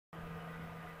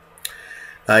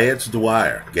Hi, it's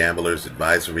Dwyer,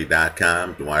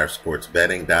 gamblersadvisory.com,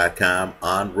 dwyersportsbetting.com,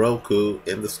 on Roku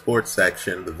in the sports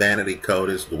section. The vanity code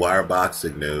is Dwyer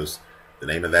Boxing News. The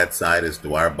name of that site is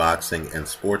Dwyer Boxing and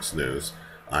Sports News.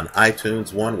 On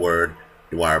iTunes, one word,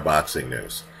 Dwyer Boxing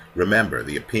News. Remember,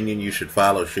 the opinion you should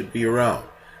follow should be your own.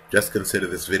 Just consider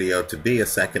this video to be a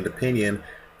second opinion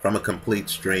from a complete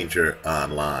stranger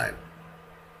online.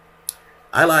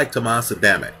 I like Tomasz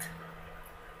Adamek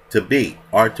to beat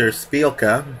Artur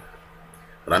Szpilka,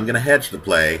 but I'm going to hedge the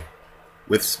play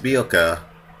with Szpilka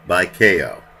by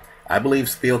KO. I believe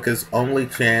Szpilka's only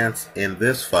chance in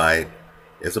this fight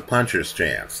is a puncher's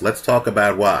chance. Let's talk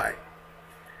about why.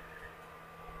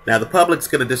 Now, the public's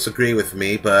going to disagree with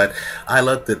me, but I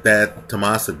looked at that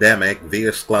Tomasz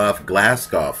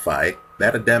Adamek-Vyacheslav-Glasgow fight.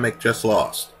 That Adamek just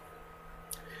lost.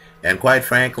 And quite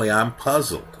frankly, I'm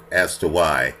puzzled as to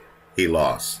why he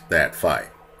lost that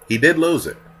fight. He did lose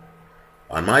it.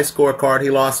 On my scorecard, he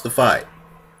lost the fight.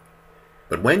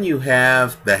 But when you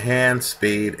have the hand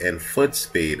speed and foot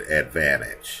speed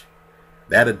advantage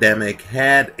that Adamek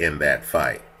had in that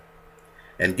fight,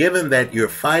 and given that you're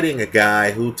fighting a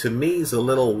guy who to me is a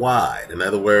little wide, in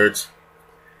other words,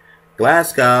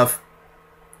 Glasgow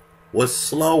was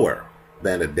slower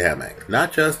than Adamek,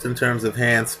 not just in terms of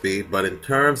hand speed, but in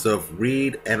terms of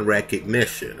read and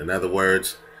recognition. In other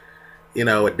words, you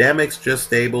know, Adamek's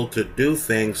just able to do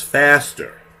things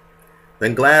faster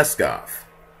than Glasgow.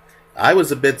 I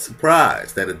was a bit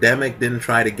surprised that Adamek didn't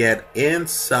try to get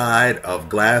inside of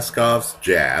Glasgow's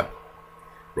jab.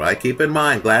 Right? Keep in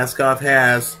mind, Glasgow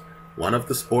has one of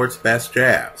the sport's best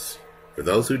jabs. For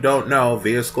those who don't know,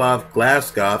 Vyacheslav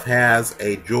Glasgow has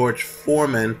a George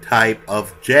Foreman type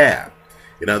of jab.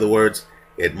 In other words,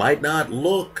 it might not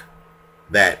look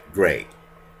that great,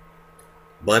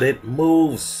 but it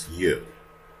moves you.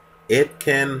 It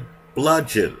can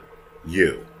bludgeon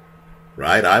you.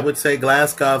 Right? I would say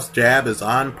Glasgow's jab is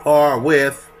on par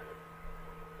with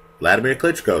Vladimir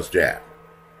Klitschko's jab.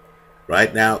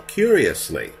 Right? Now,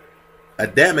 curiously,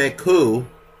 Adamek, who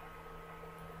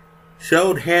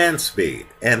showed hand speed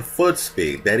and foot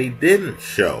speed that he didn't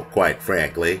show, quite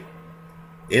frankly,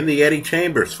 in the Eddie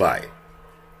Chambers fight.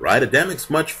 Right?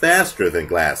 Adamek's much faster than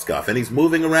Glasgow, and he's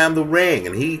moving around the ring,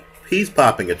 and he's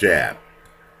popping a jab.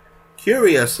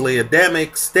 Curiously,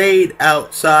 Adamek stayed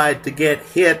outside to get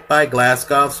hit by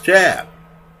Glasgow's jab.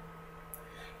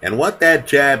 And what that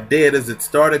jab did is it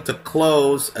started to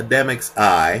close Adamek's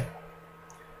eye.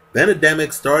 Then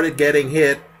Adamek started getting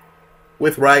hit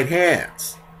with right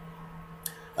hands.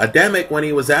 Adamek, when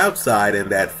he was outside in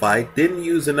that fight, didn't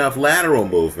use enough lateral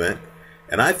movement,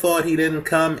 and I thought he didn't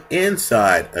come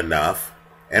inside enough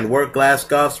and work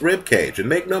Glasgow's ribcage. And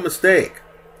make no mistake,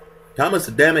 Tomasz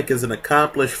Adamek is an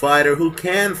accomplished fighter who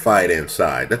can fight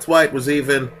inside. That's why it was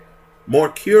even more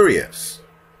curious.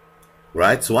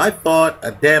 Right? So I thought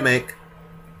Adamek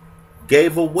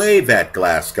gave away that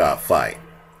Glasgow fight.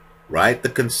 Right? The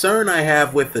concern I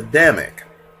have with Adamek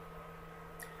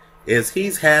is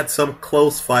he's had some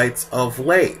close fights of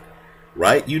late.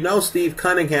 Right? You know Steve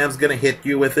Cunningham's going to hit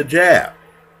you with a jab.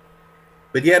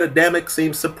 But yet Adamek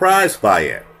seems surprised by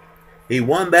it. He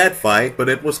won that fight, but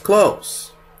it was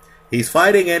close. He's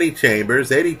fighting Eddie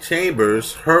Chambers. Eddie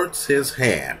Chambers hurts his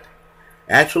hand.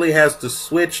 Actually has to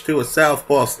switch to a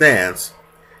southpaw stance,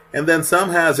 and then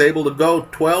somehow is able to go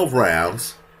 12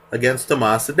 rounds against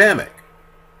Tomasz Adamek.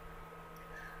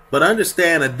 But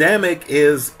understand, Adamek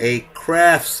is a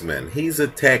craftsman. He's a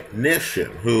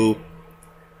technician who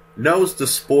knows the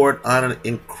sport on an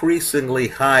increasingly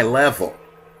high level.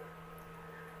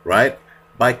 Right?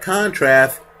 By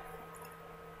contrast,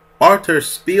 Artur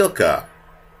Szpilka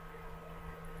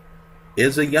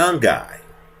is a young guy,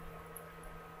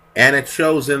 and it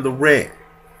shows in the ring.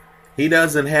 He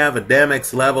doesn't have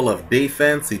Adamek's level of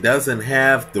defense. He doesn't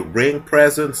have the ring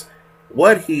presence.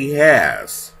 What he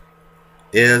has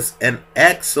is an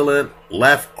excellent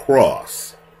left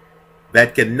cross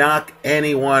that can knock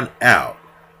anyone out.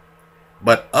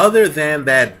 But other than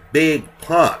that big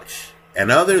punch, and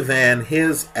other than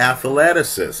his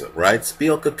athleticism, right,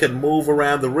 Szpilka can move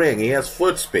around the ring. He has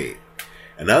foot speed.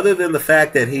 And other than the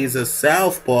fact that he's a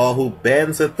southpaw who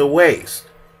bends at the waist,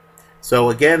 so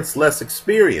against less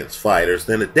experienced fighters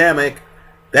than Adamek,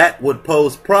 that would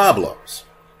pose problems.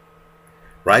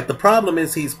 Right? The problem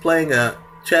is he's playing a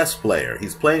chess player.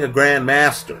 He's playing a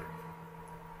grandmaster.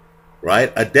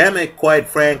 Right? Adamek, quite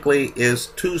frankly, is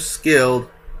too skilled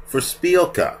for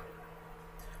Szpilka.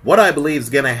 What I believe is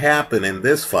going to happen in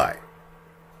this fight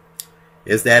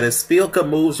is that as Szpilka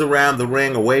moves around the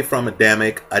ring away from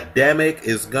Adamek, Adamek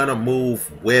is going to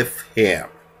move with him.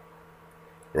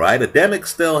 Right? Adamek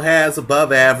still has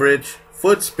above average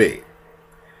foot speed.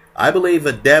 I believe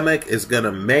Adamek is going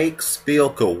to make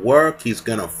Szpilka work. He's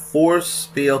going to force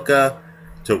Szpilka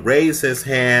to raise his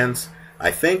hands.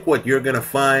 I think what you're going to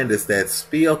find is that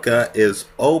Szpilka is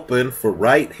open for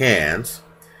right hands.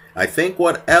 I think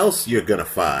what else you're going to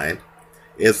find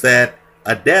is that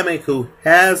Adamek, who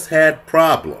has had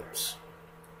problems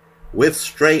with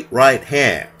straight right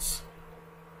hands,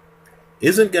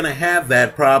 isn't going to have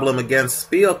that problem against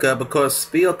Szpilka because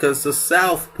Szpilka's a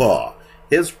southpaw.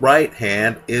 His right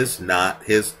hand is not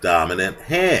his dominant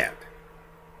hand.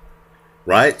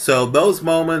 Right? So those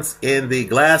moments in the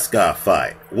Glasgow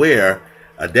fight where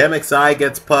Ademek's eye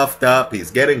gets puffed up,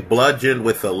 he's getting bludgeoned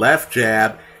with the left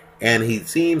jab, and he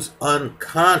seems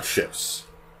unconscious,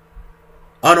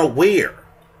 unaware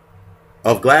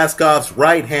of Glasgow's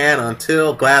right hand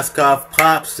until Glasgow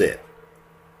pops it.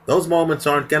 Those moments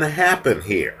aren't going to happen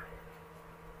here.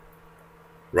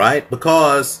 Right?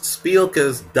 Because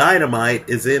Szpilka's dynamite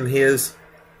is in his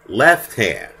left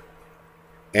hand.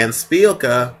 And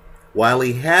Szpilka, while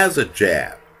he has a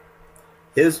jab,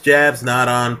 his jab's not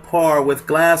on par with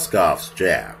Glasgow's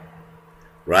jab.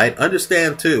 Right?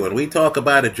 Understand too, when we talk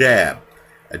about a jab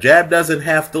doesn't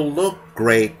have to look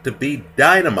great to be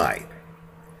dynamite.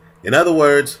 In other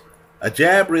words, a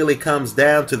jab really comes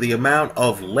down to the amount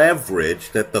of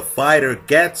leverage that the fighter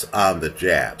gets on the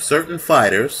jab. Certain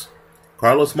fighters,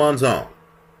 Carlos Monzon,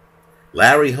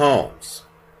 Larry Holmes,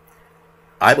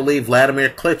 I believe Vladimir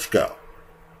Klitschko.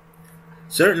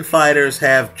 Certain fighters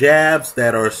have jabs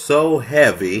that are so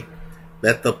heavy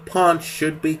that the punch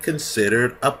should be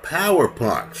considered a power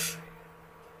punch.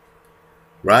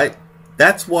 Right?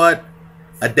 That's what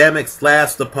Ademek's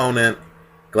last opponent,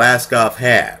 Glasgow,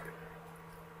 had.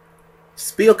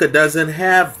 Szpilka doesn't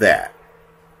have that.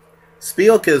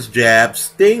 Szpilka's jab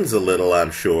stings a little,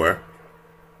 I'm sure,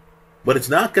 but it's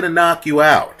not going to knock you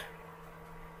out.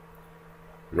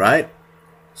 Right?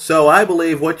 So I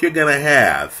believe what you're going to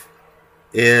have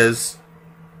is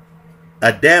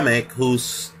Adamek, who's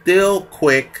still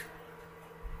quick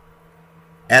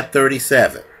at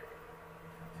 37.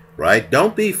 Right?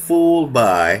 Don't be fooled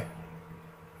by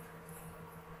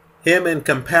him in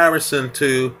comparison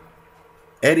to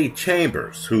Eddie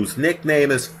Chambers, whose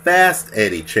nickname is Fast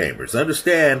Eddie Chambers.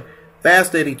 Understand,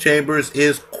 Fast Eddie Chambers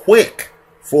is quick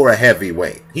for a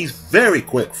heavyweight. He's very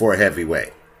quick for a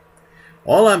heavyweight.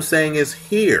 All I'm saying is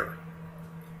here,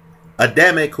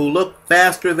 Adamek, who looked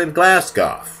faster than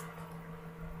Glasgow,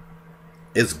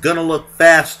 is going to look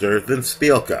faster than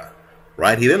Szpilka.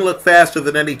 Right? He didn't look faster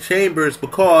than Eddie Chambers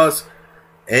because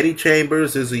Eddie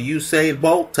Chambers is a Usain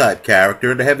Bolt type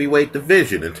character in the heavyweight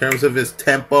division in terms of his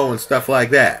tempo and stuff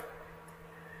like that.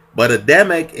 But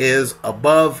Adamek is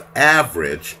above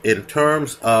average in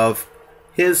terms of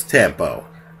his tempo,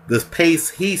 the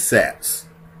pace he sets.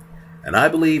 And I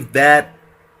believe that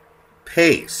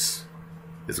pace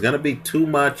is going to be too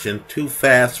much and too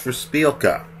fast for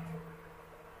Szpilka.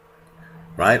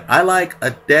 Right? I like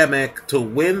Adamek to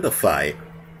win the fight.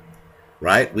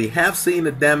 Right? We have seen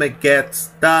Adamek get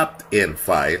stopped in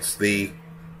fights. The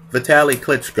Vitaly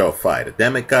Klitschko fight,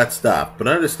 Adamek got stopped. But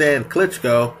understand,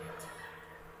 Klitschko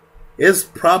is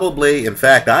probably, in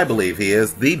fact, I believe he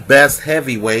is, the best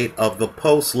heavyweight of the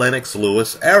post-Lennox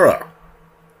Lewis era.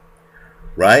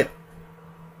 Right?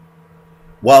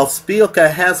 While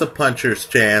Szpilka has a puncher's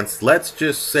chance, let's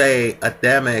just say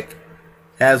Adamek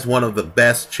has one of the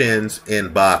best chins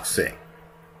in boxing.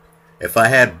 If I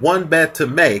had one bet to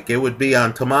make, it would be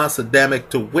on Tomasz Adamek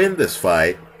to win this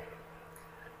fight.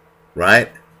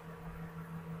 Right?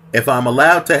 If I'm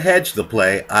allowed to hedge the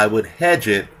play, I would hedge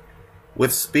it with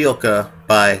Szpilka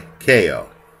by KO.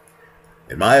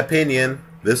 In my opinion,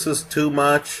 this is too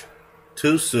much,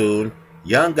 too soon.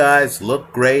 Young guys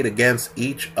look great against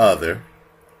each other.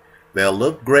 They'll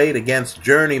look great against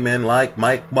journeymen like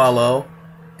Mike Mullo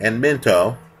and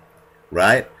Minto.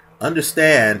 Right?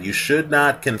 Understand, you should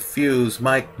not confuse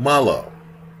Mike Mullo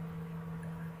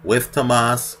with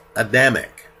Tomasz Adamek.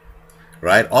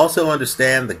 Right? Also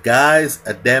understand the guys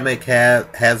Adamek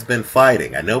has been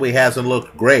fighting. I know he hasn't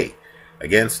looked great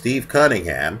against Steve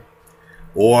Cunningham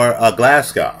or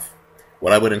Glasgow.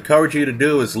 What I would encourage you to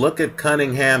do is look at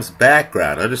Cunningham's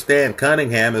background. Understand,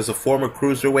 Cunningham is a former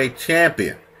cruiserweight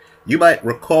champion. You might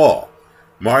recall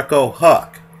Marco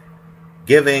Huck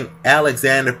giving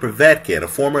Alexander Povetkin, a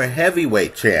former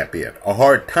heavyweight champion, a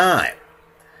hard time.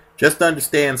 Just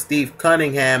understand, Steve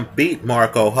Cunningham beat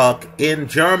Marco Huck in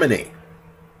Germany.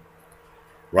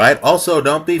 Right? Also,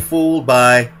 don't be fooled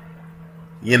by,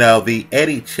 the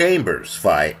Eddie Chambers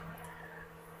fight.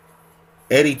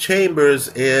 Eddie Chambers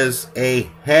is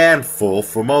a handful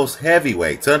for most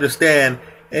heavyweights. Understand,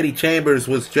 Eddie Chambers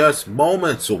was just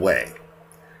moments away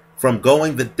from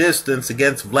going the distance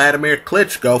against Vladimir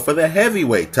Klitschko for the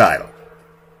heavyweight title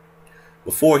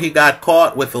before he got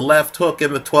caught with the left hook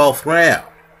in the 12th round.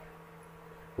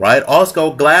 Right?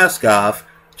 Oscar Glaskov,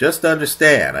 just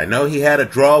understand, I know he had a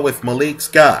draw with Malik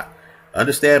Scott.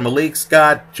 Understand, Malik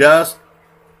Scott just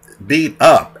beat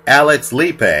up Alex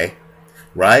Lipe,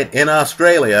 right, in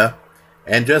Australia.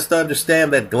 And just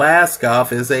understand that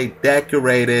Glaskov is a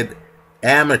decorated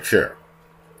amateur,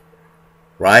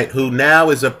 right, who now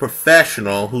is a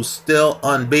professional who's still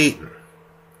unbeaten.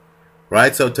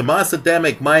 Right? So Tomasz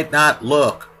Adamek might not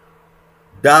look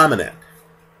dominant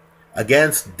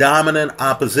against dominant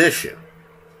opposition,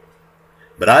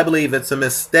 but I believe it's a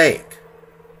mistake,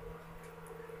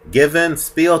 given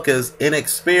Szpilka's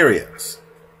inexperience,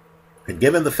 and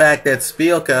given the fact that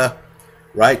Szpilka,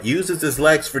 right, uses his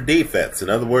legs for defense. In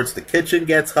other words, the kitchen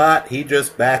gets hot, he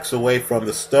just backs away from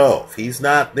the stove. He's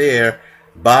not there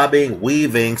bobbing,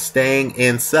 weaving, staying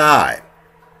inside.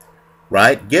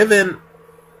 Right? Given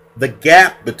the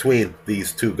gap between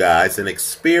these two guys in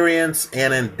experience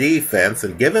and in defense,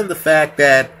 and given the fact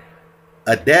that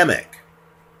Adamek,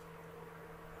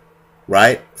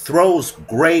 right, throws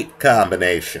great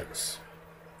combinations,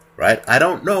 right? I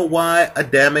don't know why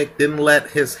Adamek didn't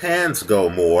let his hands go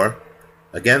more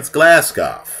against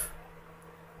Glaskov,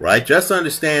 right? Just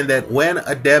understand that when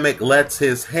Adamek lets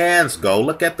his hands go,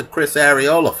 look at the Chris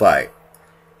Arreola fight.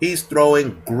 He's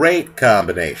throwing great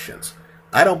combinations.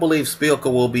 I don't believe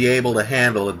Szpilka will be able to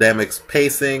handle Ademek's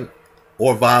pacing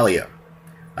or volume.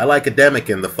 I like Adamek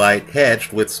in the fight,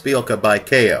 hedged with Szpilka by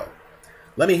KO.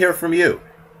 Let me hear from you.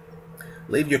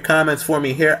 Leave your comments for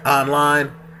me here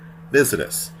online. Visit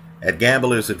us at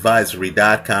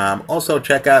gamblersadvisory.com. Also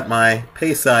check out my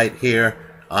pay site here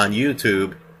on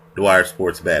YouTube, Dwyer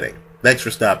Sports Betting. Thanks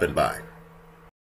for stopping by.